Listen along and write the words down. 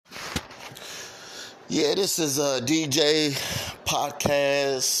Yeah, this is a DJ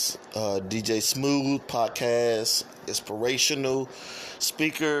podcast, DJ Smooth podcast, inspirational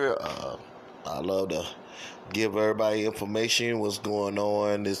speaker. I love to give everybody information what's going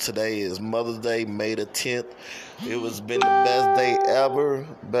on. Today is Mother's Day, May the 10th. It was been the best day ever,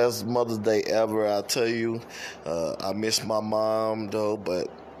 best Mother's Day ever. I tell you, I miss my mom though, but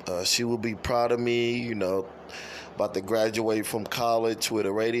she will be proud of me. About to graduate from college with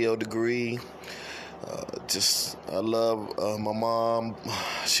a radio degree. I love my mom.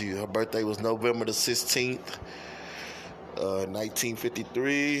 Her birthday was November the 16th,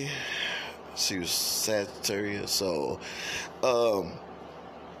 1953. She was Sagittarius. So,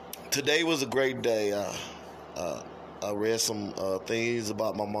 today was a great day. I read some things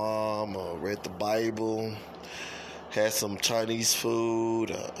about my mom. Read the Bible. Had some Chinese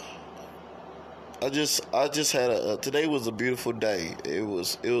food. I just had today was a beautiful day. It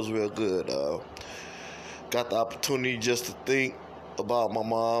was real good. Got the opportunity just to think about my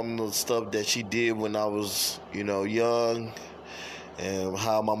mom, the stuff that she did when I was, young, and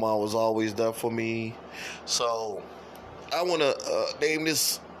how my mom was always there for me. So I want to name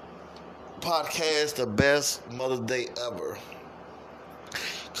this podcast the best Mother's Day ever.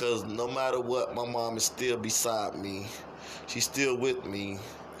 Because no matter what, my mom is still beside me. She's still with me.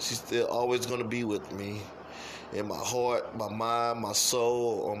 She's still always going to be with me. In my heart, my mind, my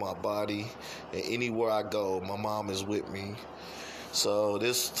soul, or my body, and anywhere I go, my mom is with me. So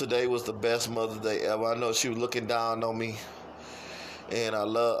today was the best Mother's Day ever. I know she was looking down on me, and I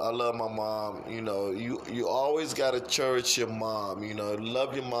love my mom. You always gotta cherish your mom.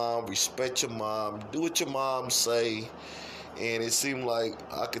 Love your mom, respect your mom, do what your mom say. And it seemed like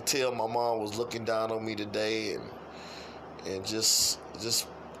I could tell my mom was looking down on me today, and just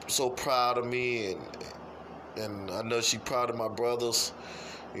so proud of me. And I know she's proud of my brothers,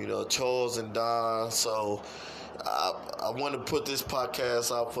 Charles and Don. So I want to put this podcast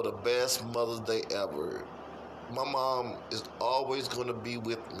out for the best Mother's Day ever. My mom is always going to be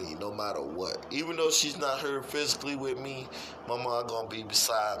with me no matter what. Even though she's not here physically with me, my mom going to be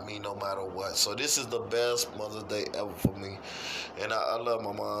beside me no matter what. So this is the best Mother's Day ever for me. And I love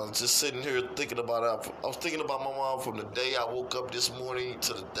my mom. Just sitting here thinking about it. I was thinking about my mom from the day I woke up this morning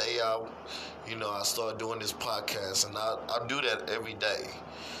to the day I started doing this podcast. And I do that every day.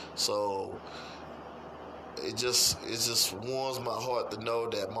 So it just warms my heart to know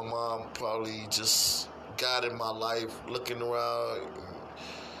that my mom probably just guided my life, looking around.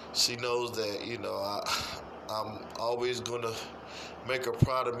 She knows that, I'm always going to make her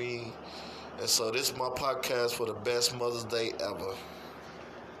proud of me. And so this is my podcast for the best Mother's Day ever.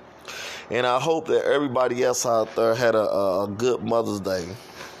 And I hope that everybody else out there had a good Mother's Day.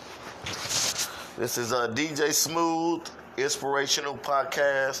 This is DJ Smooth, inspirational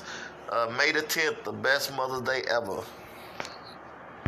podcast. May the 10th, the best Mother's Day ever.